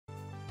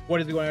What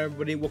is going on,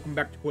 everybody? Welcome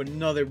back to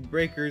another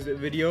Breakers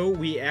video.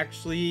 We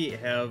actually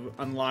have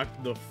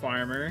unlocked the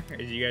farmer,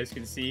 as you guys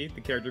can see,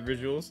 the character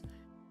visuals.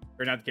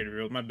 Or not the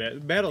character visuals, my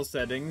bad. Battle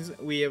settings.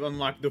 We have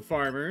unlocked the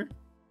farmer.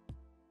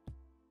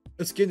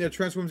 A skin that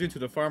transforms you into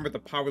the farmer at the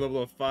power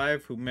level of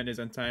 5, who met his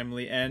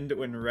untimely end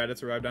when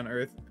Raditz arrived on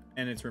Earth,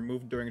 and it's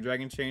removed during a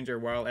dragon change or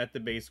while at the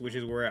base, which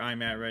is where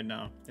I'm at right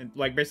now. And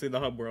like basically the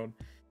hub world.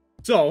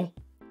 So,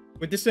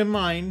 with this in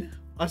mind,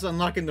 us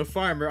unlocking the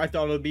farmer, I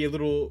thought it would be a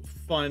little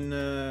fun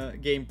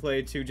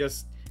gameplay to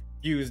just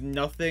use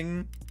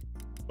nothing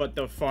but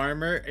the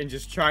farmer and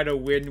just try to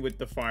win with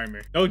the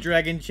farmer. No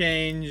dragon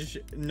change,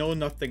 no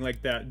nothing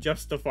like that,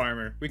 just the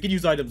farmer. We could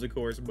use items, of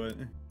course, but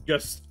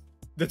just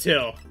the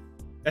till.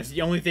 That's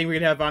the only thing we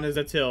can have on is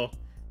the till.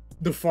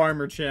 The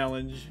farmer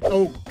challenge.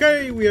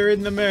 Okay, we are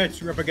in the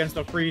match. We're up against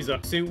the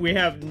Frieza. See, we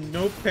have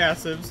no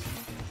passives.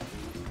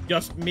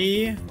 Just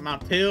me, my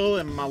till,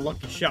 and my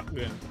lucky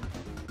shotgun.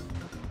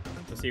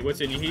 Let's see,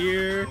 what's in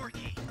here?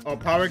 Oh,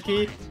 power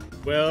key?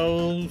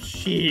 Well,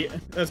 shit.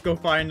 Let's go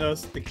find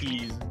us the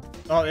keys.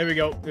 Oh, there we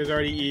go. There's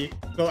already E.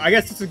 So I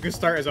guess it's a good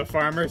start as a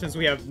farmer since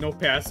we have no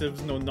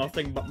passives, no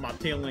nothing but my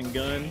tail and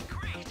gun.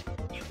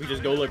 We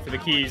just go look for the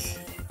keys.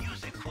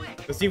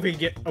 Let's see if we can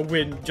get a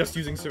win just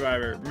using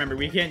Survivor. Remember,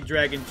 we can't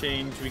dragon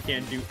change. We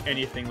can't do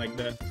anything like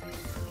that.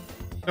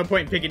 No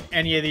point in picking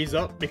any of these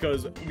up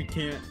because we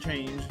can't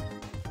change.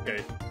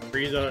 Okay,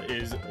 Frieza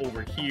is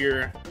over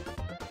here.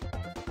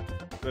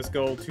 Let's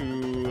go to,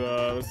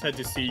 let's head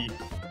to C.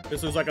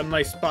 This looks like a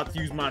nice spot to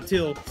use my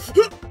till.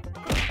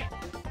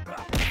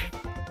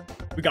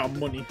 We got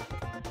money.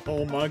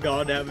 Oh my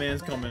god, that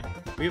man's coming.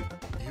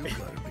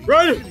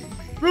 Run!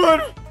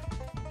 Run!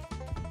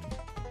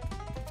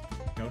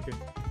 Okay.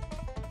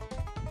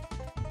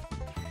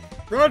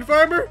 Run,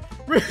 farmer!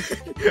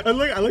 I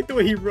like the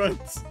way he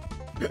runs.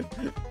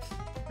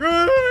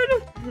 Run!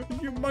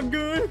 You're my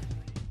gun.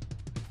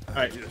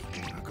 Alright.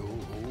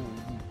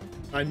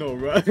 I know,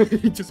 right?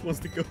 He just wants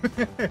to go.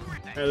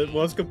 Well,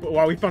 let's go.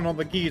 Wow, we found all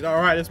the keys.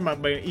 All right, this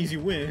might be an easy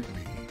win.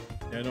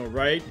 Yeah, I know,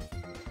 right?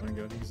 Oh my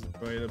god, he's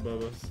right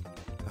above us.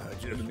 I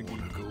just want to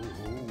go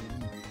home.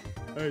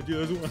 I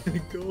just want to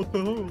go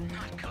home.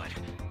 Not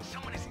good.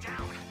 Someone is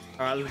down.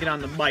 All right, let's get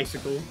on the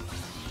bicycle.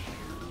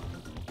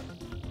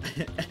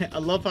 I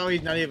love how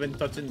he's not even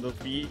touching the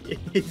feet.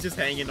 He's just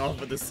hanging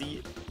off of the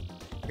seat.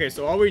 Okay,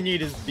 so all we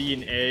need is B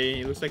and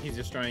A. It looks like he's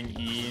just trying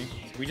E.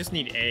 We just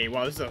need A.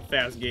 Wow, this is a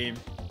fast game.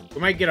 We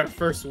might get our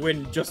first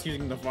win just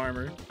using the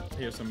farmer. I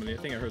hear somebody. I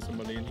think I heard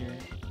somebody in here.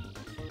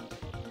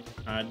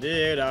 I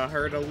did. I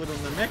heard a little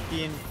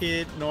Namekian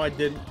kid. No, I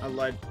didn't. I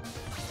lied.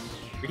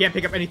 We can't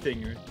pick up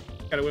anything.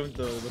 Gotta win with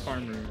the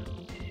farmer.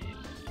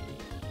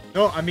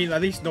 No, I mean,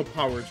 at least no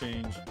power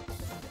change.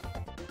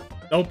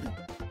 Nope.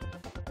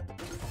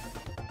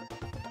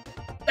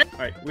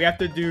 Alright, we have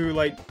to do,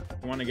 like,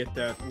 we want to get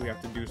that. We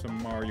have to do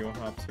some Mario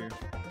hops here.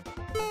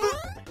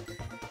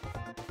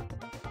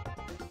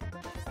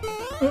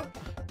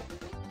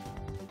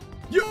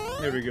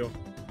 There we go.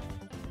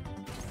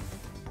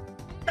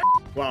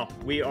 Wow,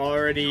 we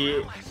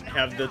already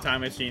have the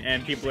time machine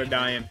and people are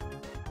dying.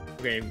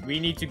 Okay, we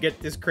need to get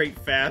this crate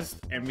fast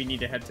and we need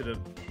to head to the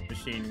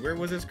machine. Where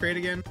was this crate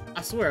again?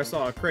 I swear I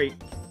saw a crate.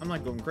 I'm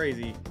not going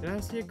crazy. Did I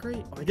see a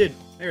crate? Oh, I did.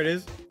 There it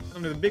is.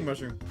 Under the big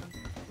mushroom.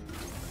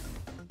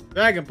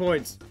 Dragon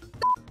points.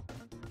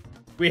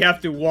 We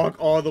have to walk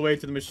all the way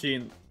to the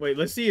machine. Wait,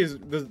 let's see.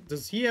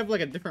 Does he have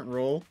like a different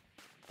role?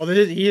 Oh,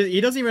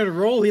 he doesn't even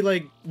roll. He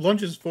like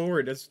lunges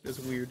forward. That's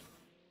weird.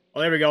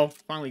 Oh, there we go.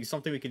 Finally,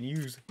 something we can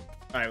use.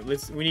 All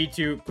right, we need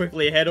to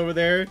quickly head over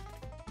there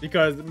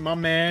because my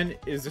man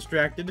is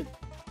distracted.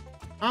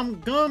 I'm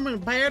coming,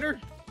 batter.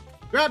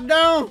 Drop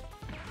down.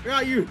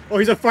 Got you. Oh,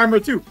 he's a farmer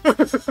too.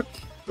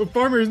 The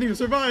farmers need to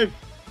survive.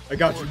 I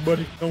got you,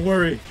 buddy. Don't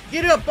worry.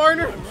 Get up,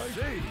 partner.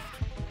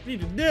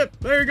 Need to dip.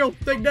 There you go.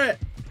 Take that.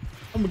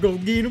 I'm gonna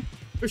go get him.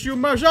 Let's shoot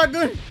my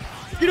shotgun.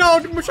 Get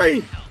out of the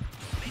machine.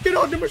 Get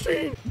on the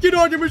machine! Get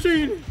on the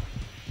machine!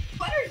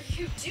 What are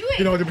you doing?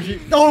 Get on the machine.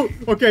 No!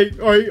 Okay,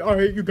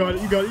 alright, you got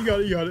it, you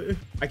got it.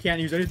 I can't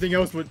use anything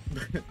else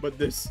but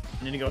this.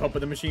 I need to go help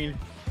with the machine.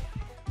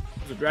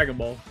 It's a Dragon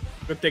Ball.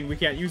 Good thing we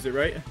can't use it,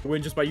 right?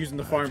 Win just by using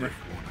the farmer.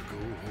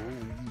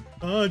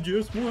 I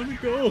just wanna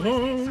go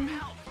home.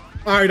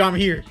 Alright, I'm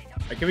here.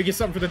 Right, can we get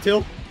something for the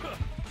till?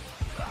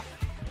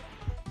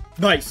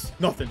 Nice,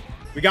 nothing.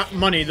 We got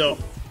money though.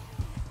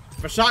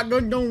 If a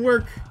shotgun don't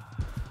work,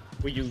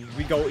 we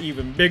go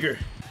even bigger.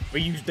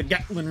 We use the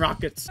Gatling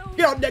rockets.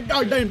 Get out that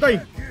goddamn thing!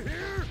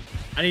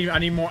 I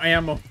need more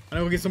ammo. I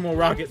need to get some more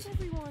rockets.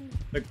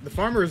 The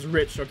farmer is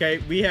rich, okay?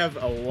 We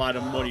have a lot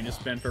of money to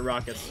spend for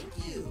rockets.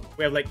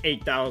 We have like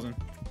 8,000.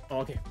 Oh,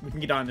 okay, we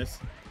can get on this.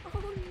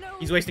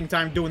 He's wasting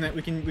time doing that.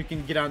 We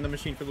can get on the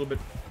machine for a little bit.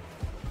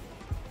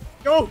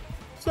 Go!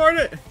 Start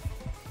it!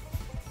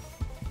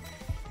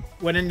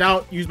 When in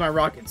doubt, use my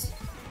rockets.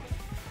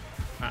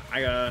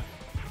 I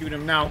shoot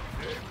him now.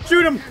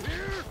 Shoot him!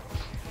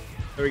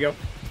 There we go.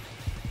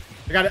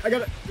 I got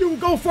it. You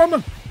go, farmer!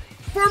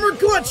 Farmer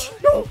clutch!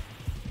 No!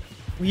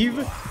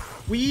 Weave.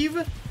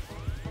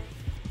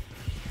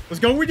 Let's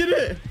go. We did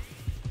it.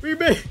 We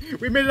made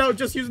it out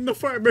just using the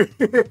farmer.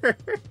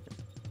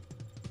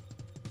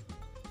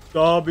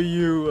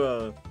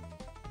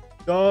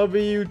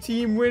 W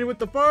team win with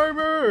the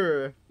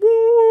farmer.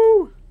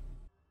 Woo!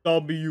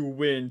 W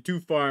win. 2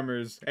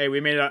 farmers. Hey,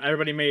 we made it out.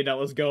 Everybody made it out.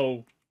 Let's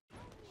go.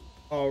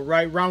 All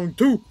right, round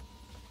 2.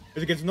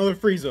 Is against another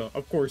Frieza.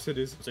 Of course it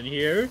is. What's in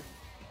here?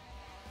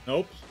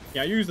 Nope.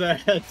 Can't use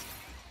that.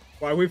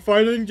 Why are we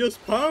fighting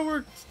just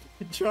power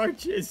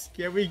charges?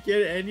 Can we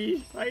get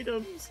any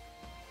items?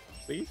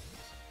 Please?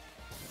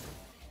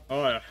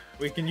 Oh,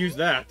 we can use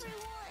that.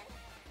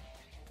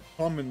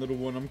 Coming, little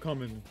one. I'm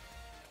coming.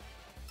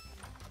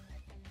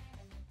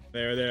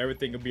 There.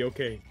 Everything will be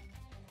okay.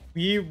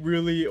 We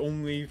really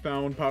only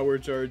found power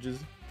charges.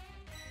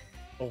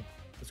 Oh,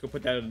 let's go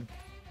put that in.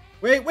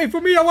 Wait for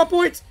me at what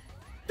point?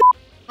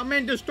 I'm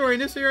in destroying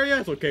this area.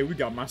 It's okay. We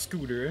got my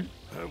scooter.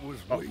 That was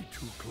way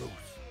too close.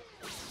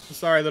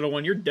 Sorry, little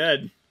one. You're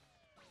dead.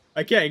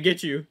 I can't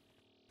get you.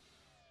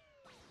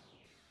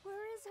 Where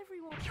is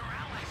everyone? Your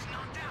allies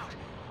knocked out.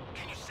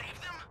 Can you save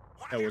them?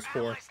 That was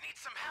poor. Needs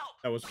some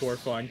help. That was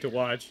horrifying to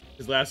watch.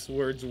 His last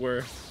words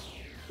were,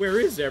 "Where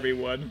is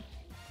everyone?"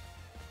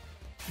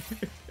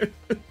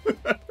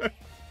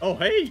 Oh,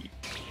 hey.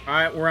 All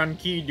right, we're on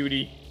key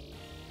duty.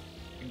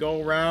 We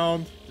go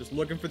around just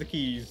looking for the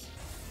keys.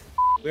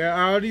 Where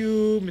are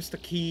you,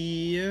 Mr.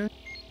 Key?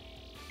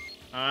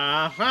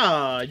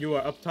 Aha! You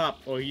are up top.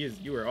 Oh,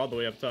 you are all the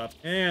way up top.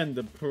 And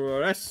the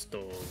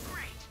presto.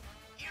 Great.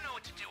 You know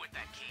what to do with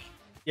that key.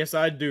 Yes,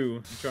 I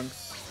do.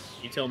 Trunks,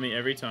 you tell me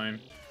every time.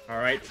 All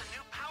right. It's a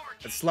new power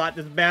key. Let's slot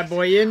this bad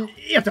boy in.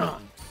 Yata!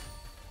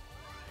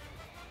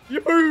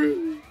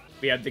 Yippee!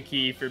 We have the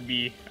key for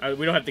B.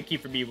 We don't have the key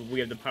for B, but we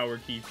have the power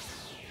key.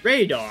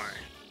 Radar.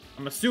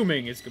 I'm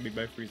assuming it's gonna be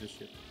by Frieza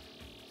ship.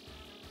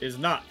 It is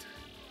not.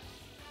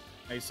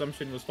 My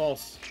assumption was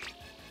false.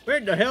 Where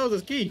the hell is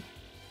this key?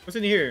 What's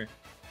in here?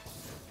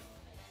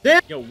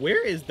 Damn! Yo,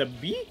 where is the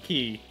B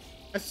key?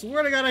 I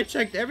swear to God, I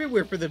checked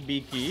everywhere for the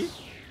B key.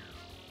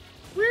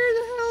 Where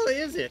the hell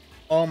is it?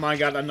 Oh my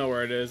God, I know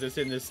where it is. It's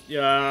in this.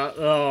 Yeah.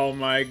 Oh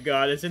my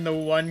God, it's in the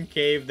one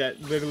cave that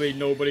literally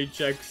nobody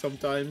checks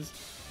sometimes.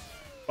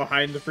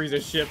 Behind the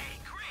Frieza ship.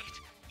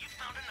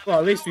 Well,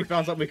 at least we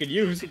found something we could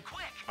use.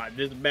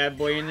 This bad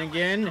boy in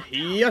again.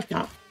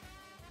 Yata!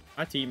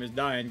 My team is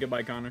dying.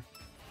 Goodbye, Connor.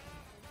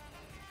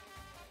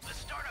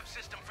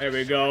 There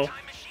we go.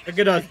 Look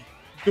at us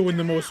doing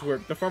the most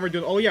work. The farmer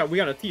doing. Oh yeah, we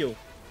got a teal.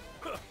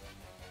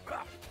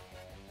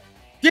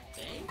 Yeah.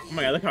 Oh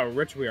my God, look how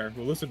rich we are.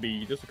 Well, this will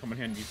come in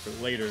handy for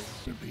later.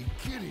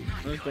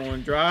 Let's go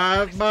and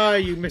drive by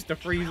you, Mr.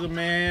 Frieza,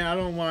 man. I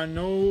don't want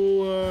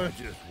no. I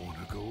just want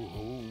to go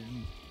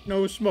home.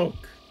 No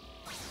smoke.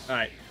 All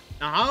right.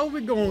 Now, how are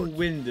we gonna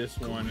win this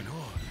one?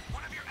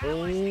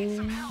 Oh,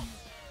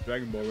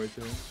 Dragon Ball right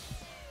there.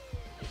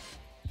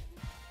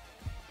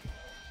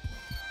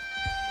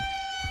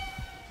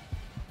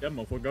 That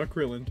motherfucker got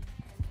Krillin.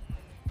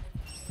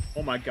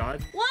 Oh my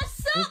God.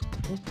 What's up?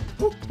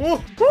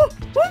 Oh.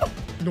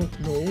 No.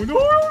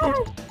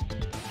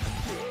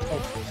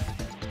 Oh.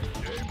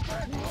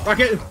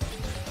 Rocket.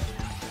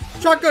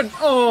 Shotgun.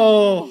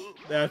 Oh,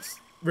 that's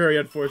very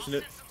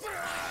unfortunate.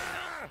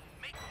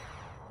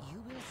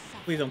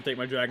 Please don't take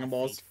my Dragon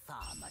Balls.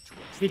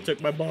 He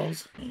took my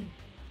balls.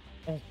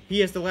 Oh, he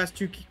has the last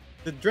 2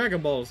 the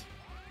Dragon Balls.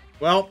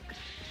 Well,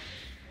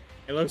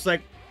 it looks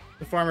like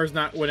the farmer's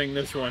not winning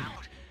this one.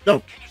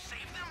 No.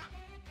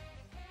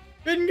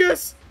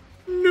 Bingus!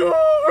 No,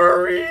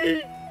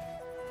 hurry!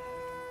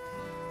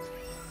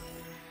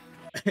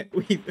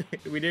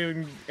 we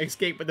didn't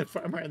escape with the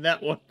farmer in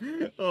that one.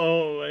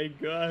 Oh my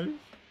God.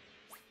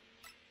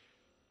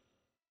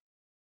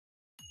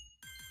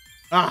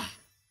 Ah.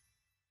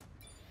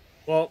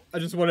 Well, I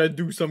just want to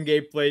do some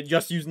gameplay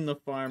just using the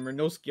farmer,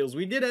 no skills.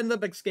 We did end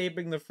up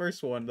escaping the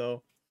first one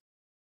though.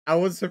 I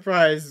was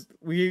surprised.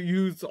 We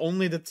used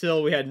only the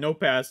till. We had no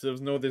passives,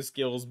 no other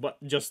skills, but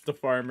just the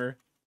farmer.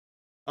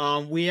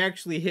 We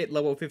actually hit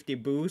level 50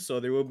 Boo, so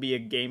there will be a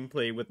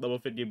gameplay with level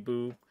 50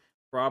 Boo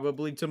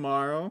probably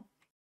tomorrow.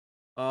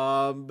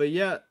 But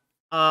yeah,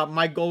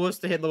 my goal was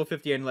to hit level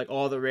 50 and like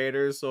all the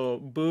raiders. So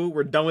Boo,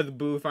 we're done with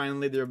Boo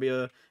finally. There'll be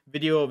a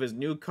video of his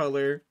new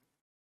color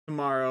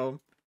tomorrow.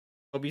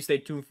 Hope you stay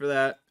tuned for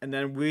that. And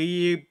then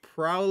we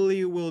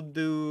probably will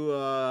do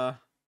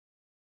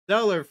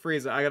Cell or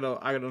Frieza. I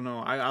don't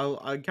know.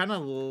 I kind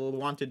of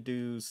want to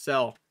do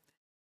Cell.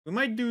 We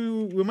might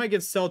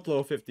get Cell to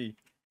level 50.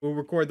 We'll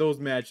record those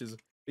matches.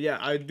 But yeah,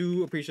 I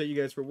do appreciate you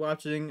guys for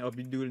watching. I hope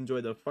you do enjoy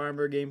the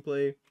farmer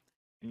gameplay.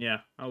 And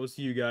yeah, I will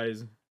see you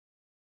guys